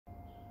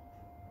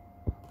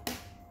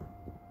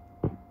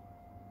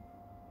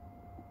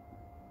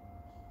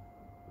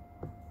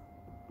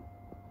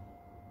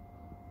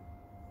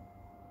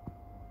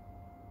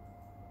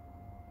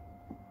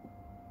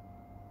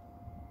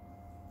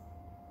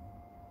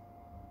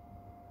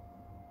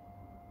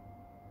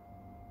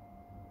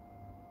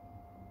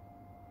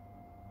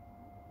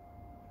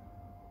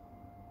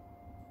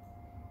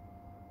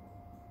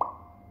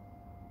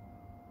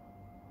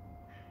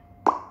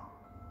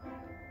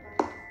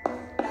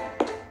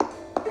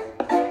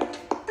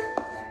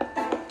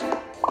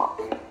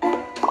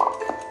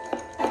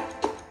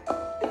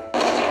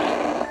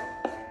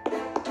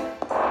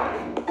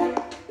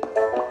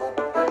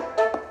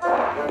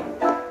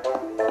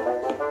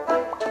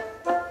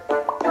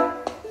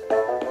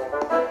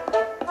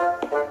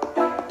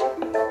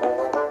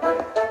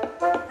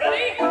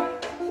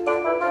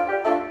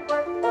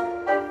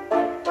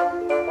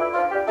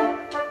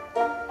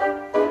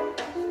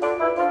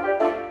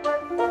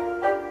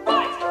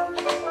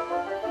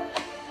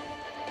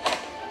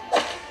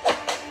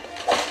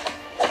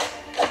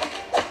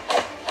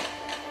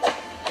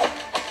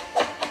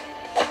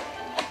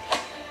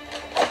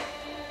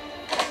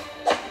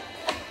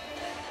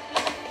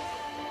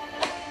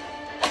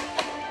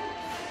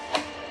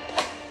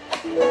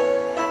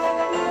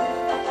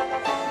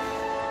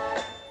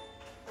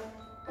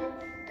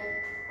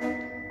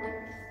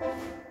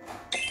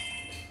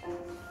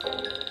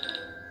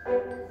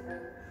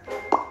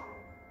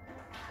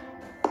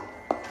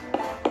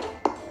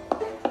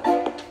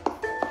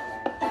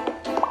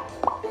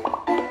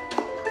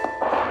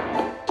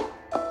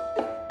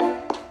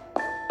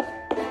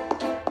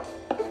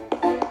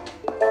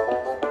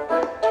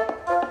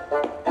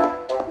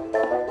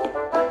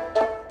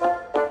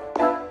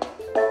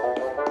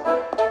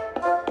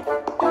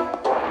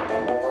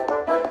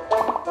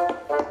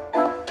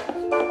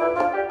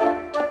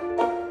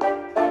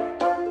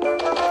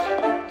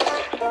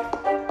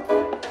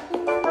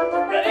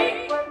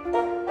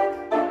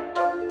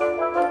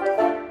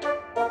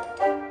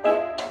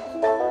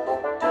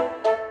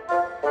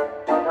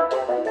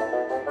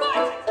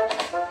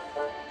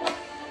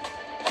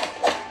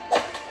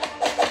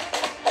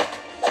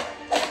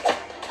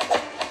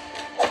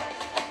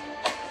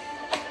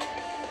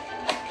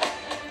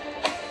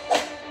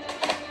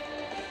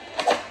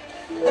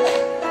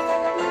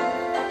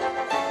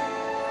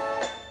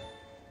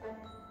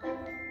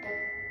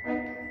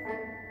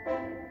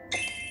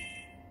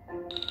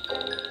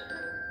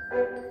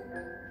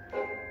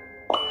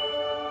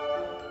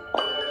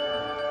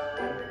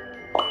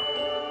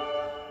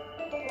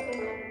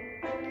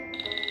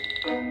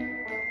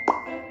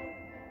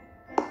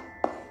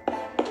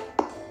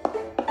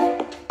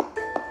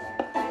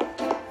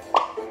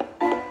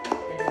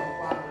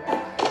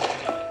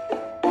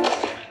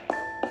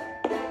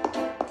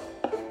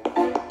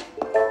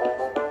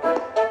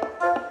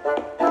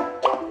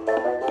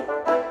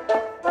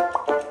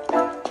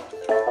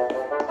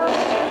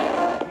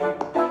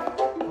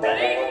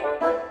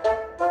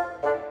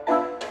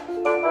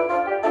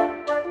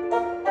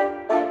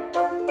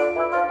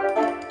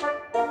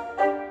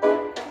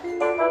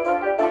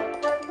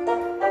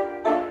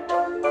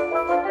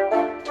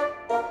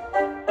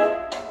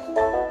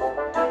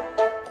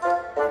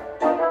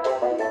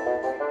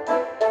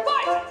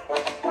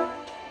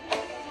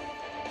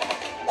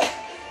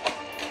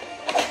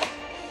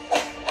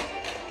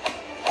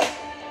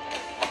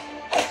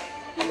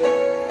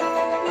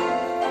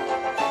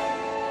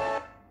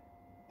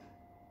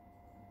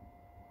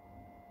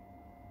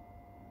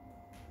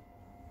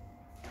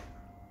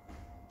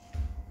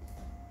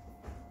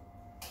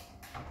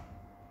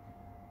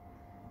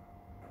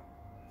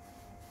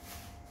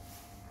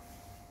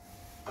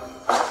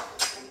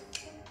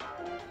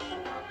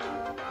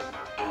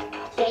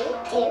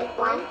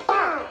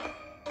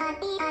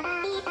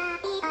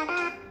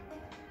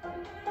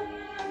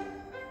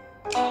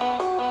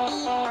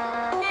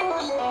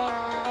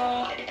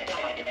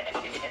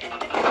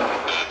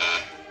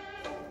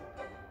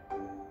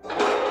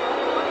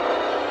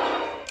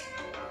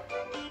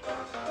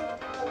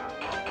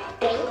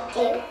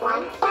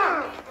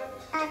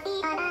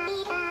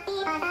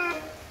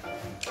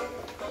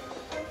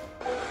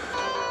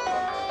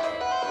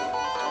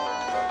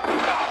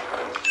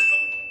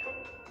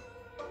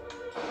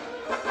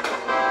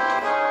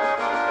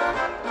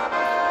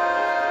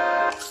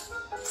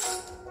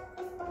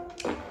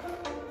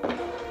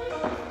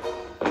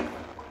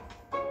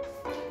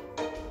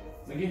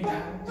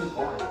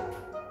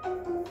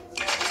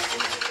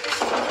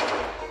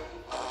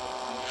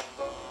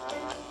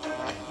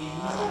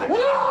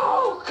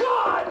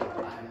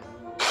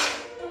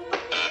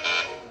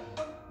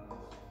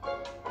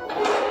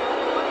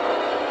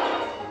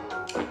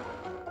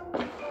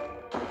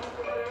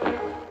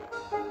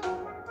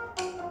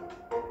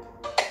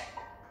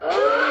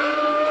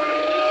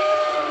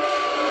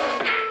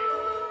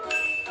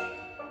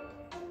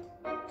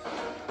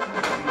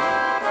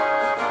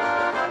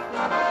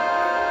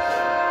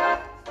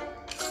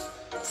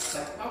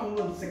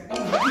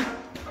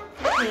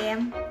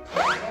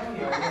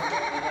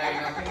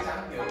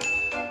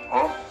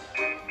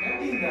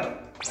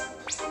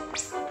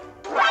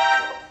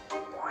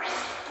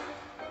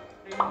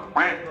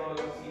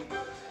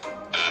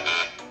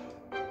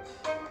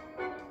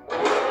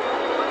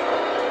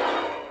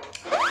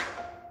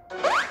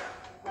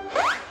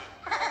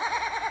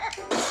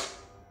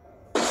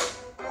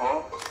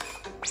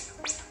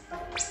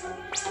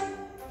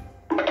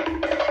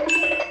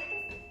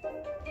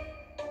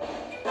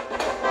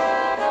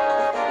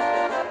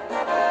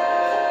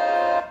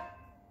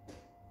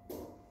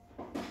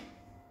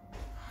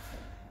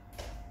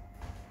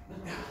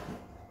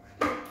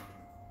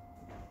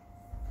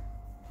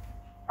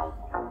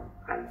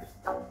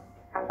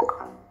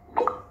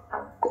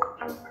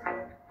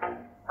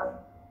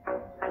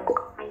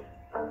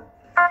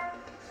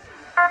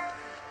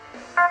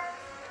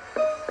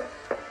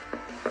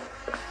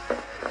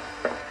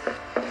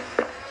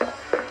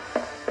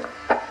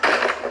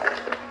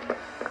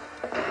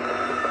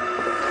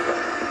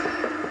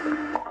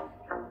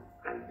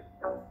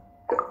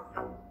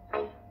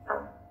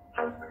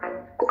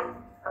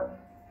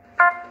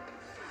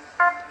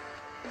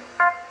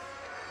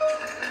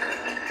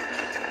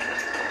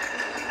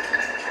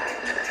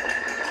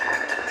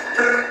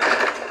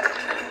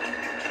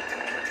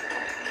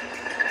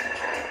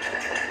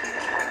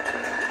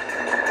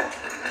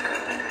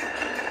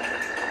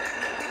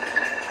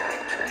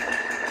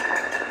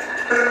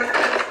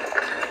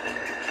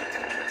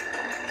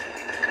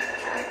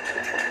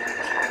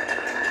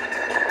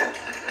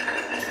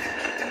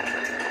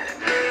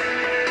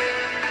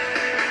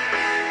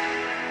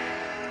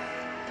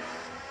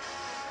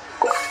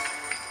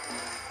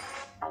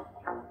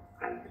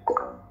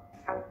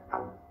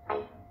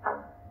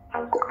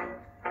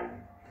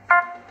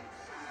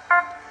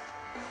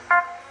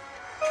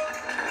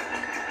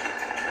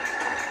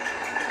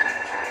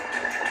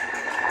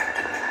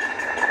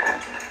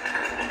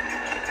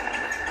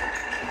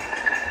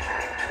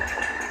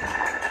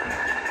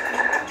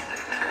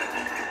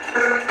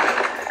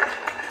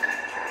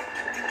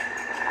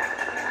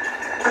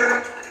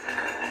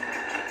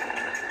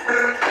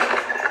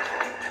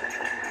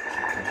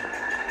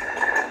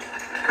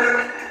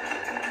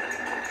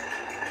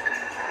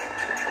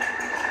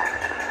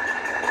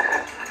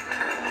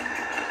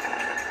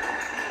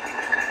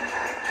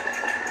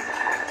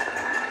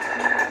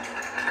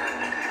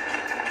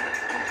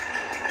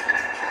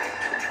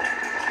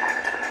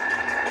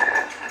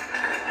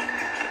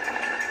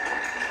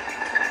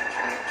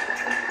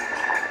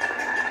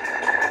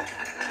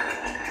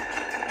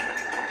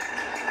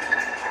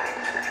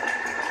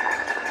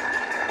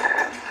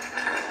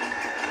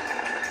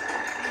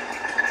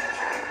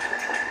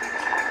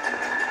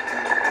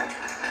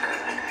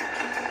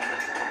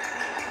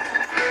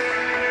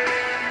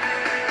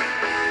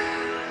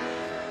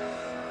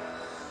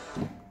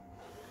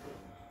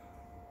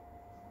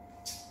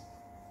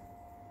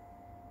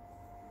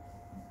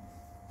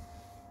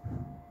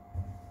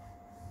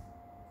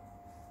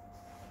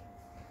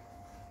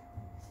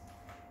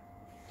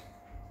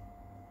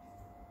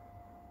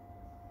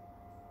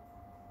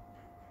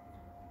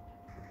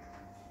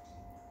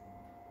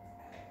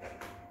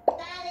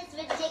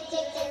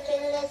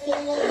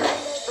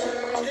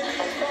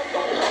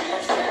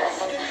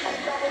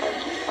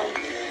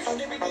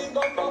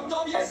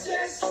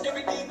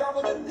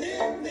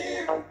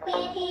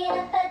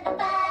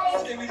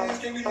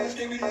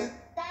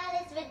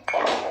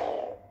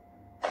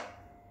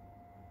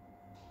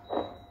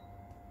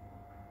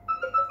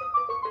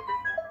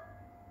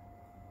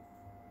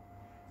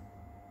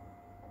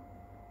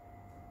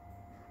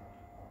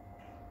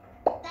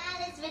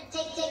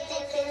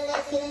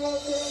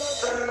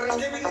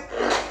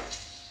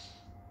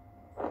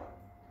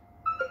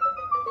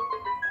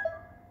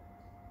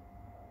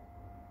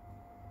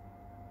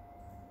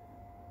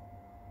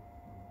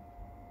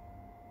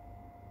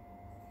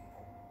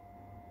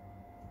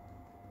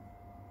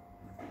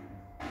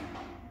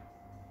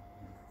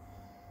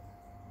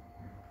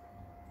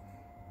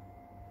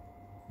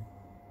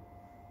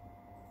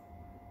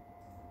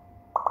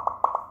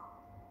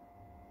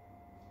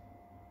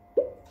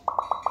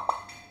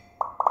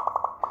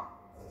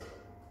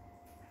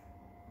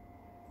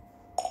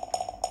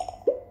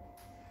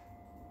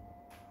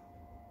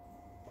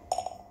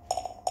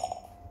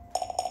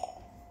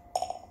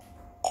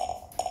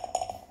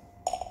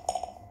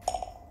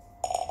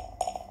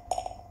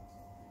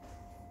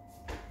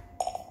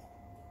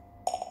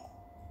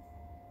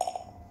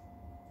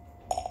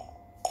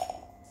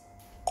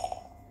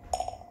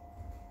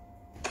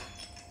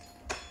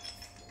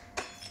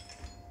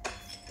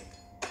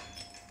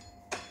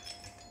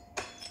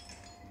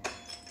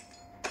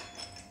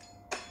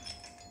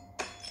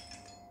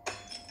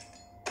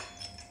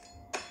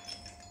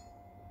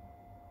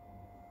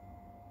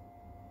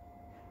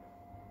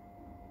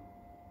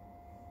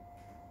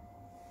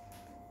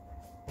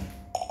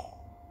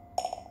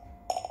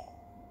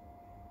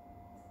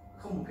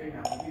Không một kênh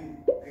nào có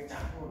view, cái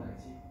chán luôn là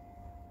gì?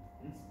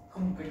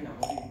 Không một kênh nào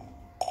có view.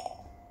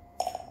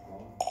 Có.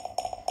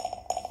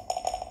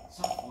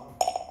 Sắp có.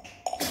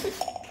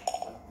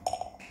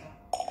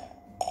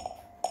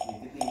 Vì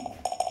cái tin.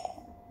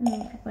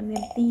 Phải có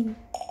niềm tin.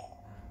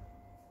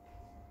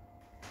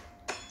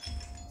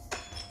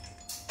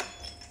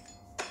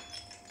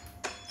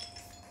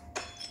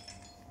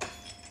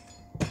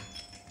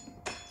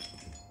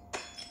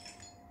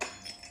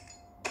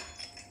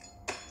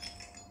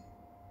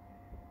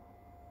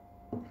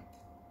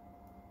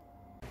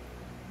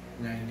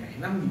 Ngày nhảy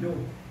 5.000 đô.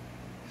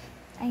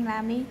 Anh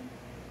làm đi.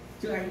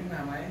 Trước anh cũng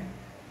làm ấy.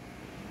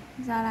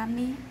 Giờ làm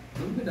đi.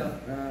 Đúng cái đợt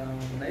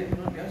đấy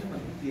nó kéo cho mình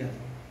cũng tiền.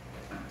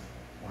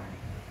 Hoài.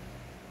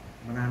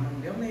 Mà làm nó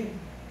kéo lên.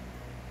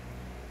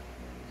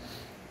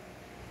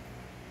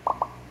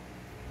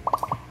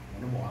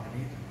 Nó bỏ cái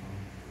hết.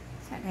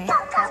 Sao thế?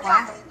 Sao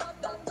quá.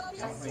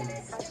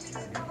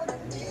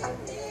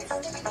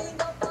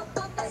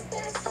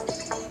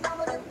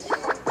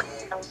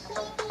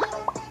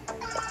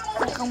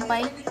 Không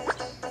bay.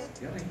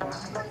 Kéo lên quá.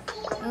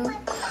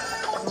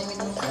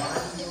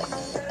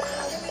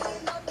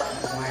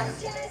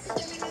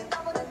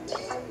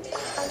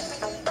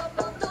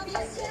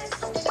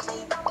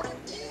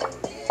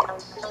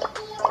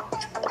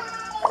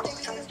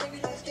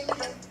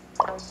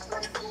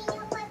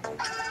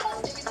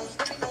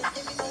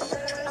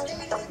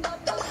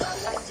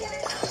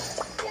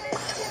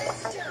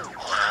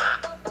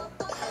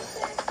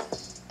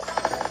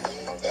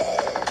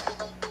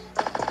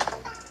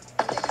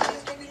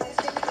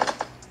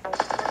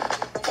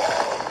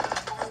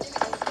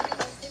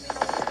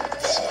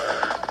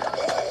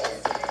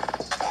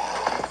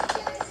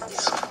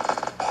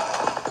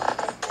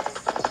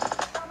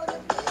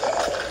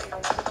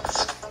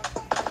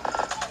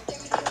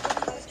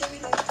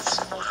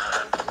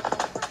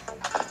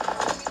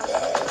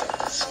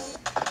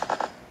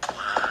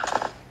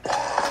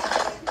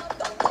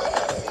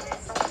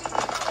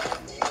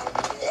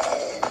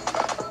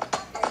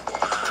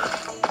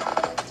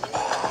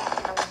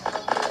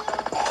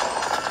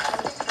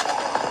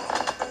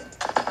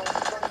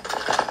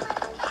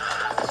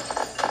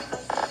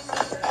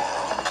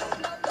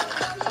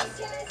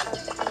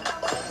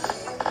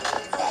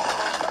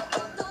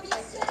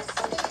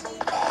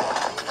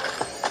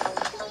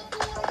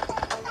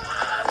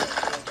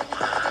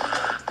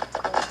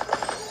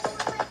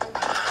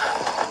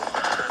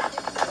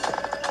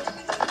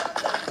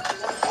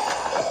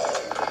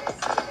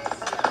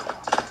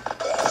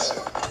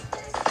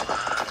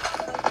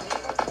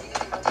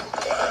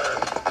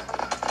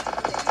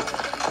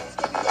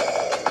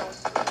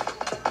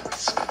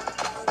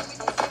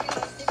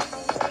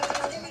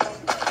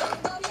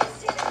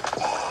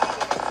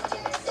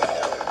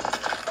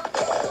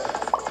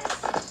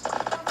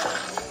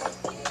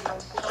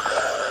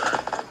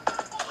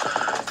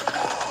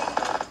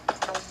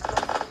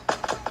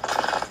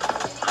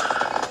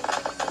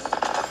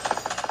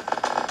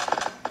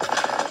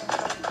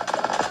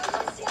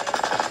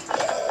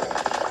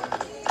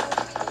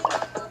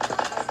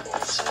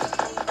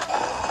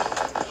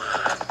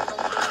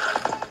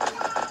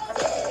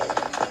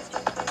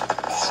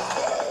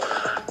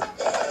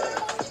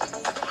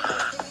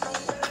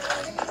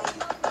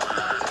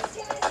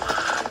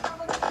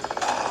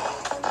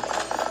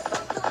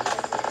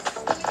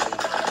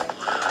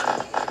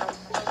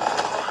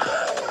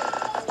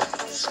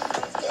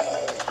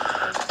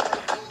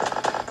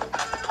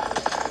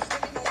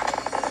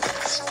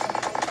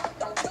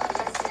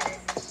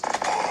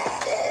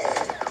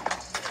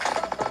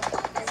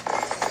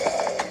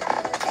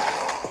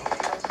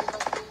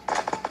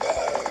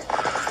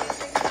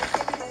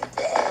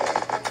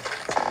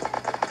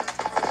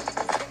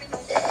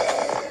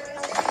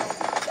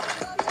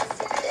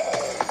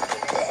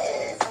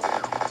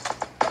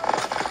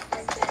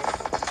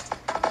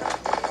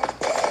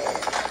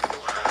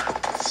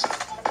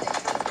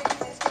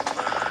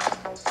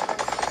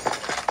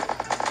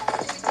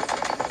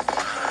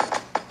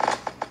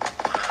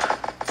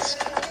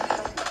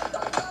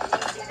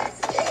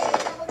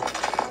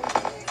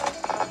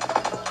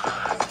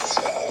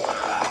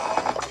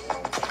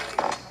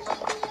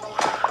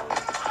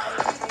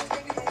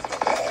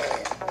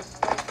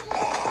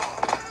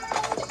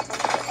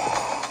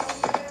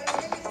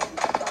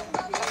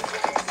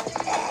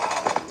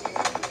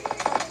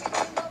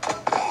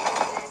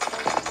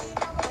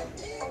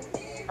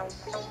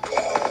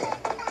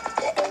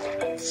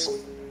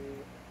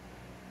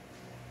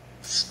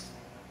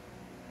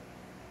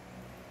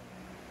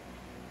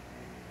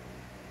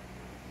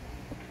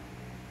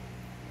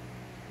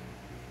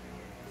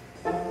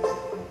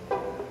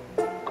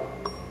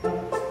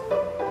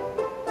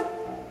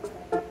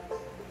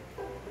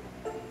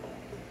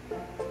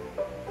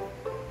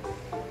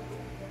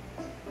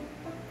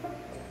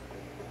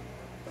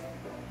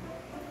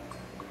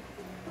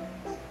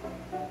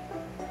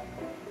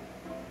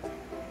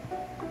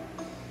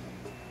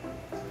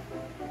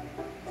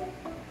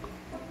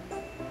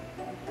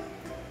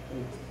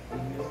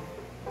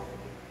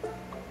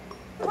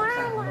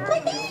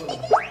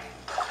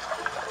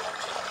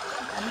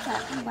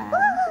 Không vào.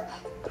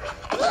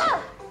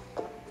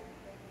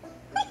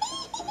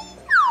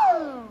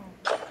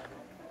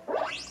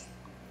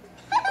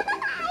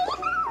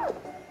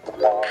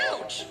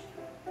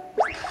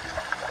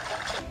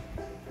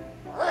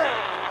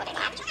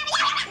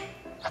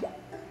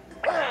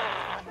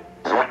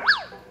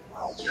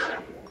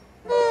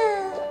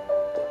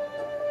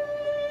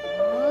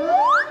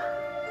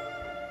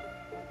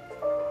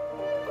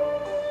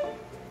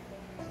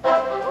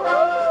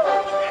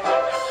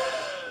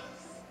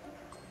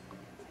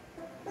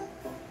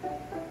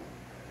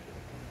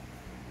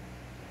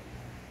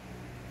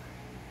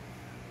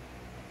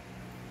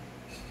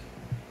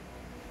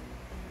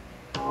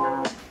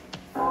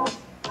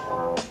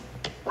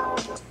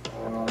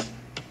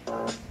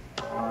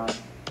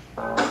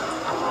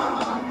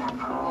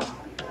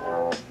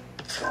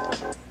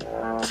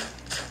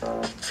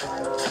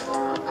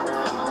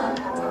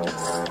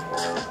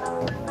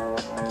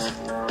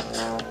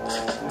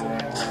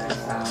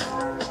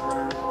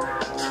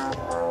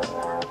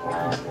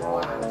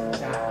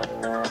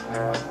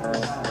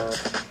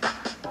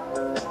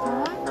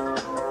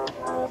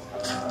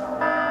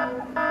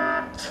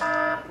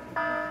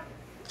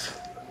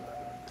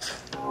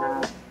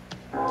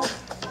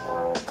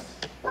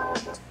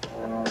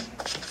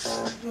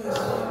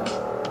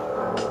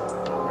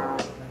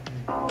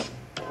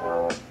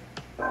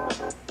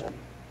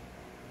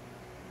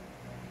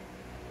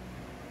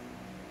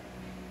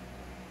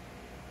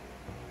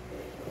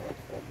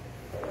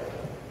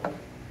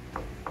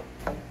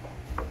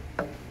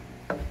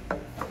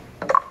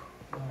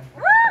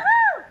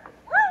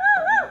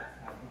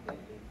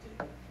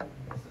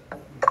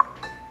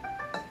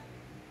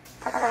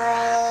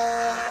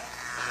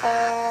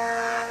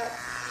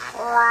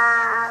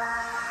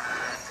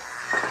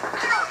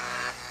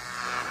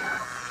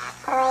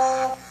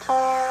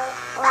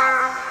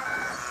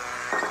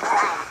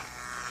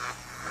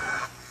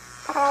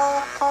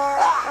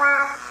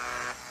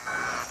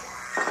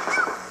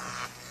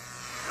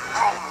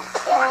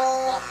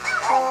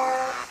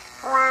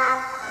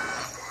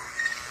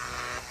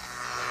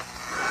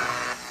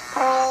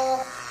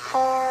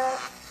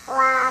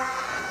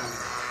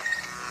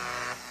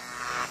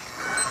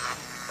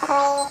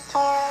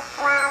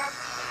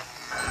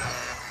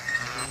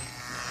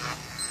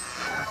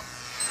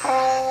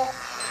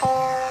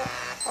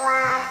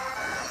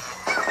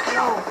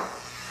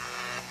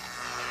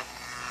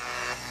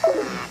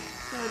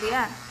 Chờ tí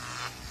à?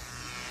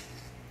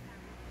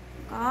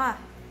 Có à?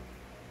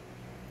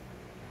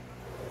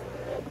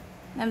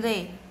 Làm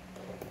gì?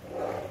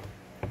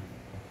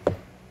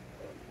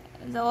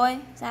 Rồi,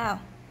 sao?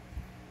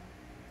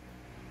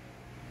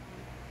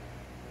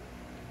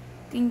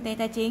 Kinh tế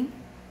tài chính.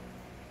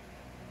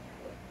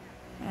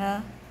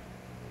 Hả?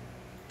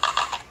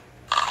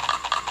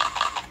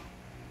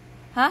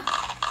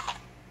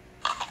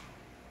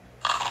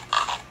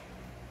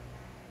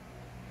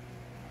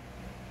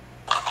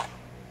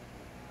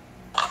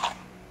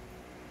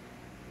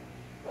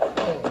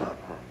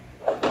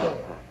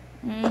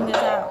 Được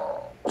sao?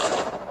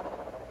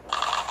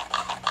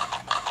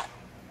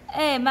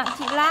 Ê, bạn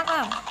chị lag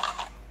không?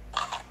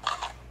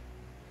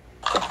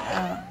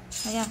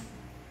 Thấy không?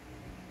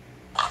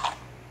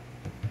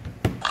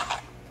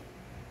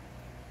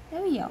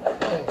 Thế hiểu.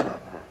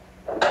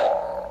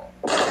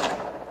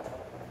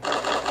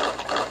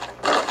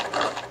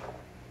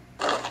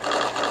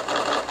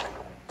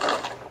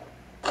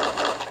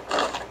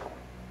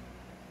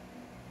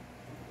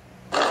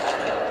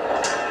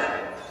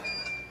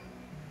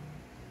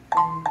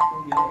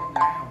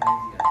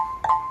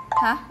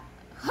 Hả?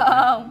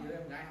 Không.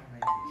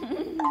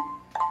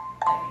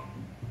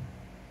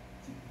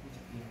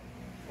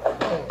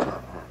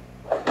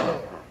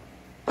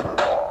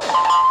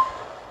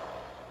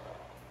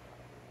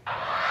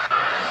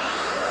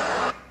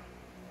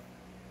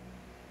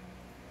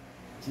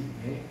 Chị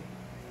thế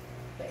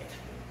tệ thật.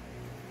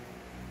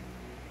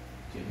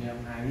 Chuyển cho em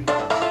 2 lít.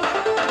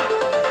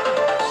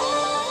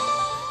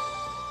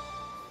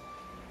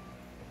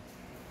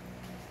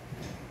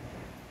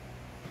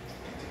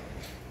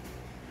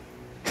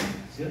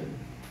 Sướng.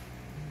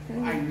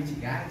 Anh với chị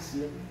gái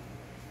sướng.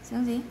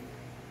 Sướng gì?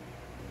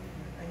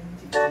 Anh với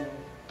chị gái.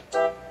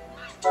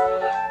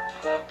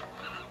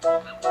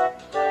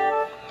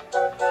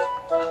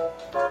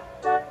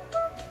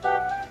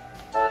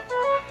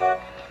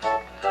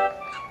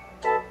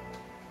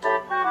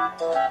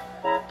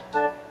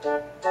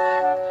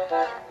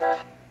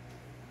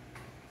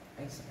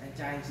 Anh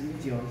trai anh giữ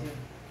chiều chưa?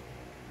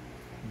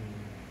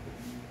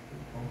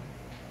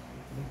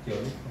 Lúc chiều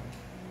lúc không.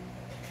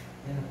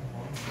 Nên là không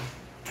có.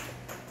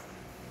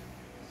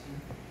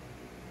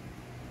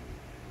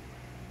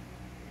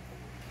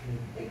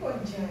 Cái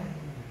con trai.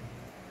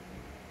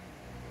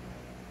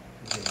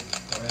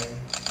 Của em.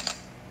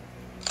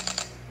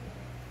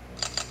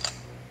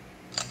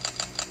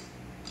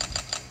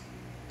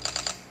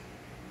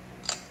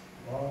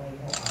 Có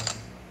họ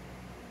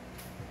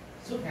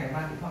suốt ngày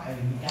mang điện thoại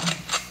mình đi ăn.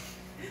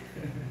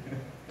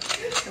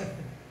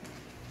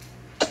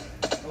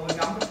 Tôi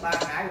cắm 3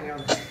 cái của em.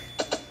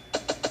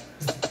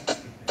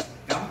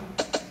 Cắm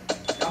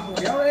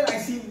đéo đấy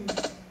lại xin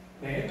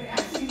để mẹ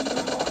xin cho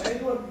họ đấy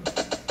luôn.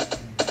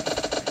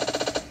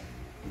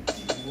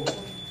 Chịu bố.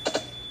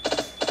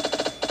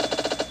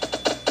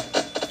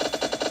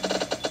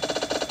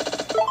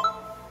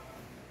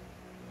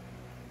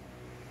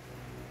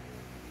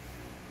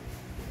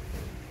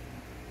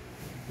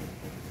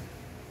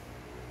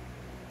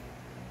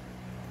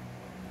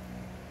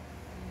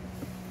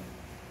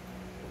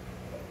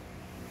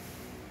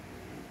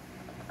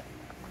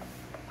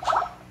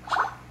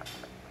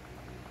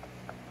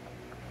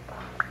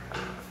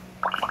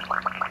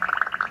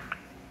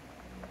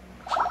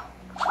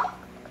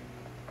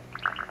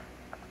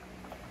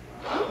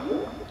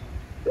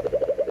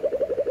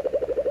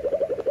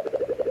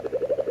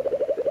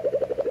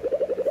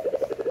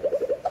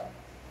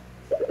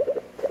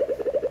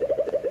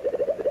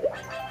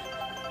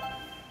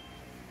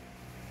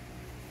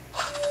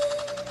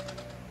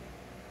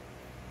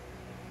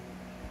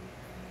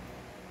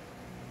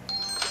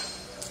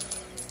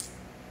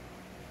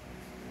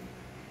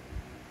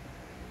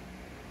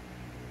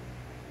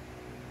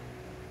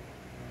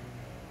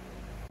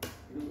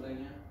 Đụng đây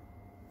nhá.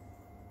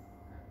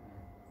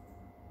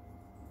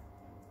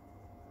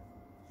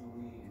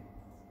 Chui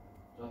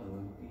cho thử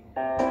một tí.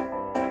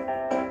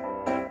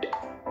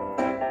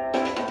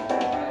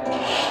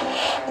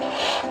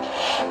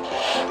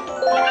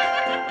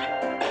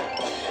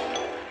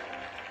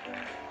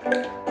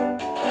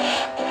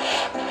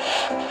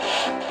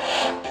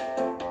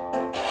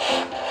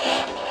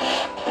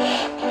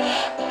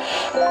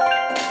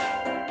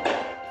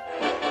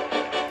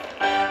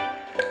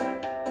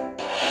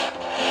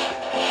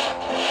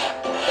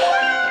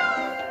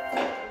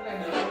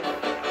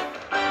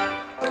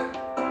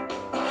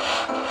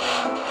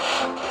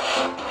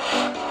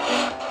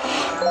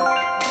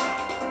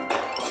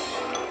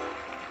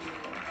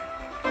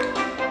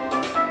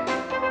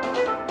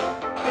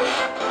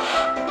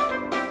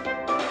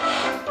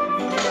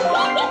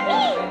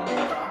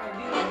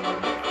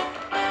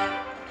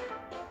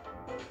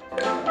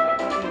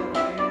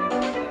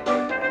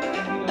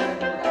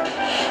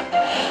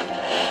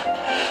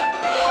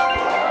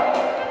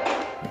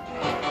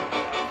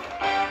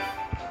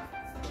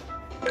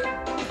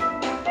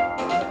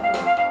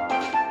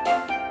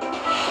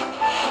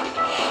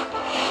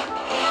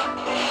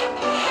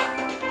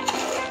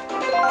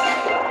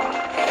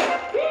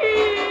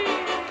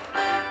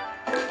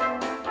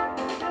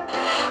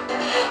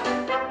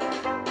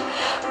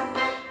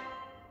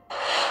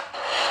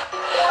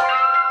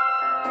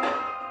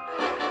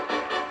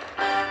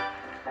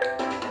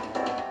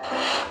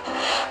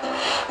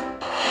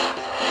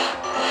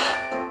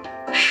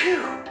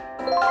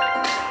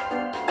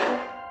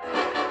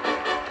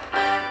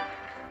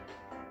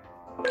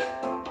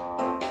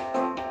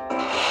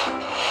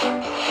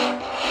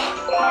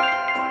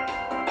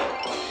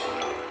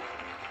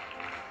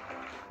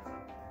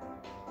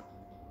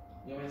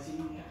 Nhưng mà xin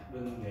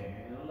đừng để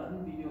nó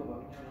lẫn video vào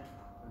với nhau nhé.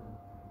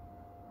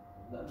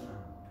 Lẫn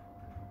nào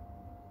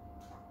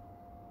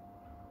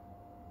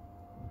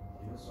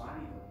thì nó xóa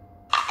đi rồi.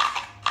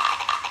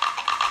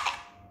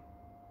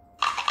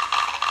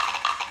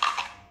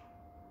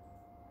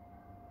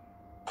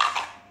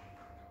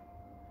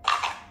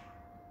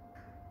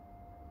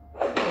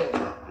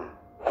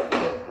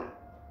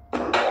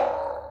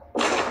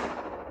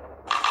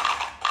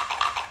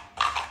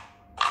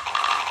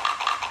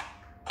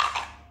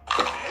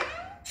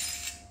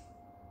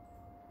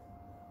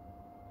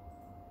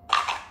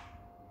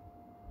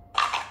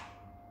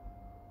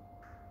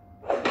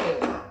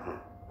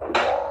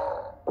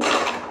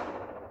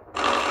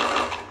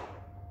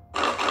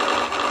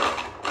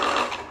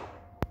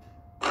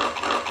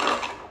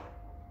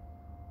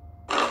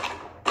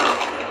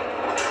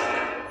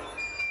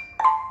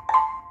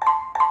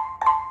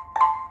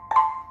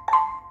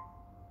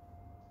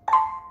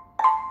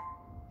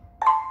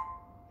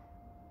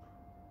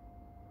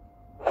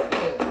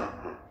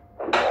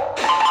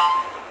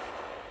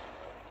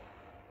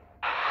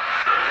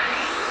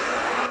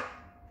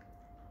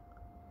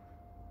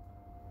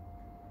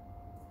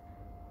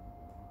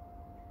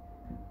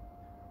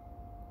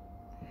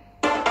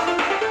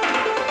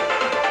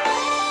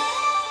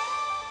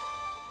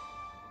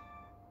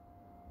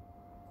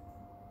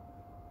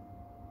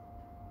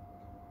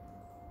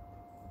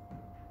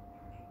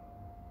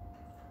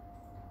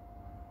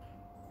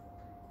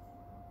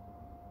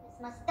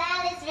 My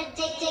style is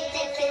ridiculous.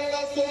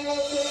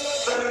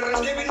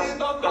 Skibidi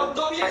dum dum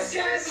dum, yes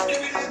yes.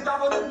 Skibidi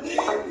dum dum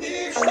nim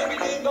nim.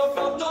 Skibidi dum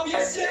dum dum,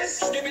 yes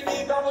yes.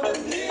 Skibidi dum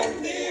dum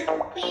nim nim.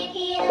 We're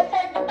here to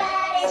put the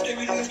body.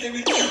 Skibidi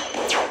skibidi.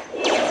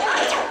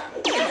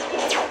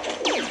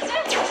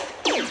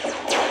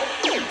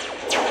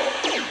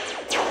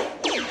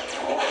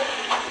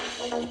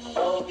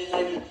 Oh, we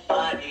live in the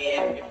party,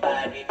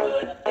 everybody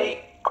gonna think.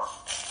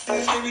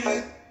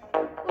 Skibidi.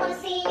 Wanna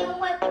see you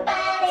work your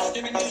body.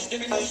 Skibidi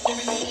skibidi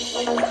skibidi.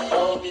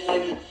 Oh, we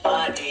live in the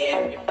party,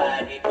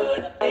 everybody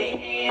gonna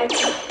think.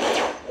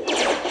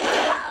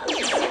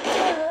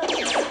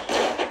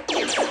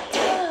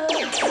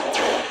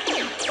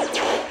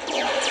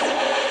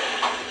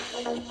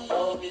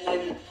 Oh, we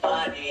live in the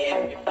party,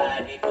 everybody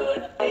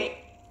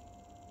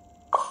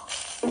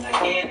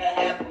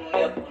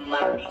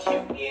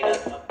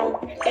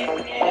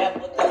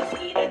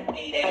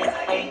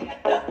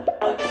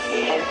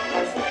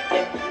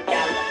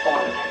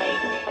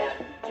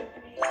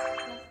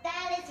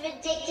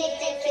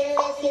ridiculous.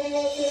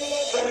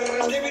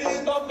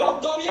 Skibidi bop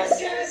bop bop,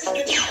 yes yes.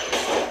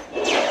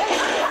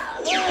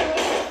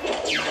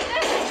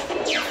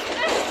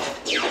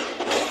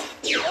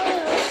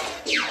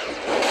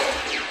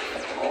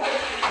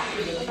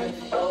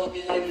 Oh,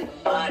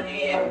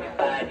 everybody,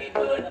 everybody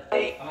gonna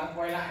play.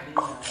 Quay lại đi.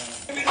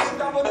 Skibidi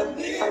bop bop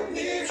nip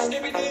nip.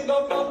 Skibidi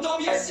bop bop bop,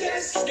 yes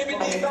yes.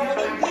 Skibidi bop bop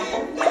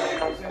nip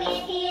nip.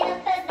 We're here to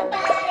put the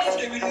body.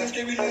 Skibidi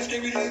skibidi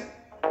skibidi.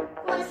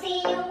 Wanna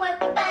see you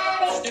work your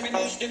body.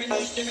 Skibidi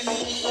skibidi skibidi.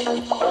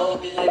 Oh,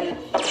 everybody.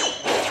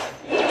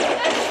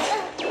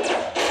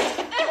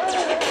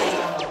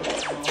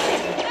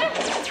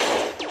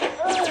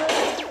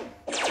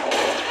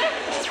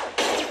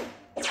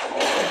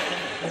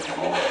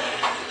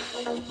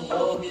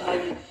 Oh,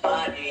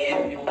 everybody,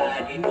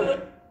 everybody gonna.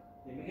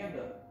 Thì mới ghép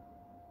được.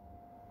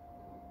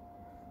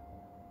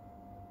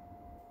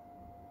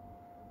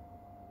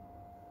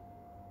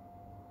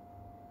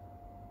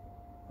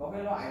 Có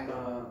cái loại mà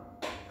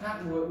khác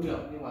nuôi cũng được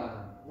nhưng mà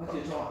nó chưa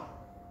cho.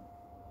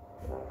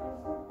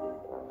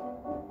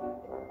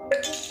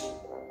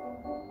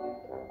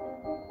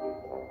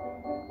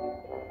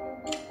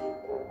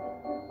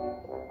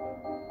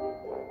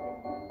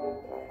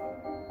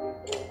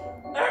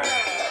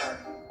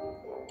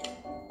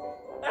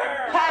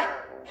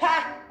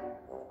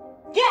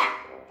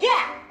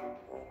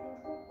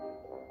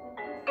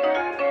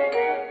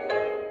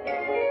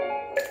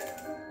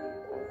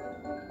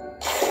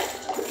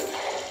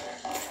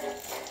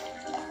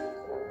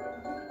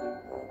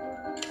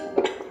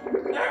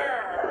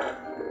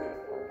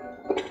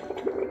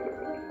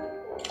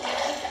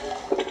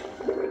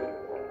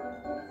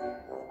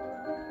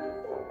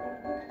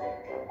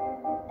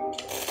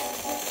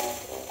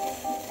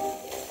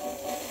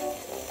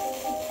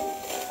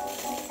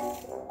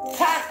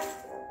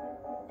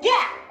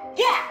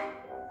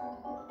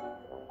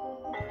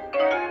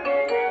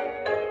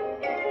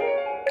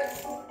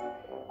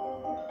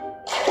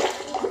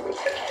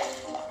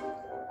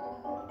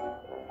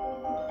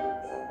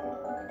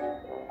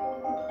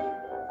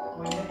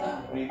 Quay nhất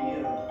là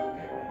Grimace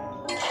ghép này.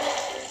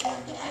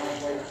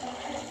 Quay lại.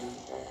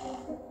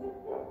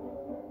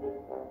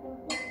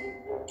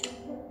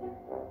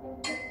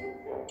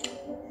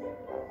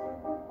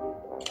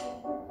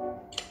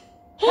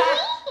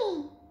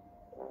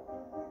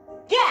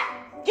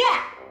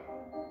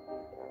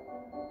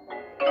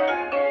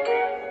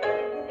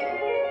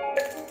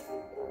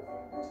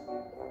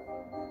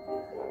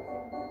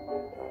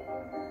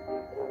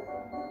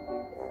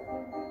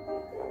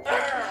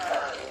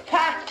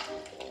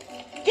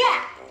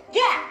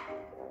 Yeah!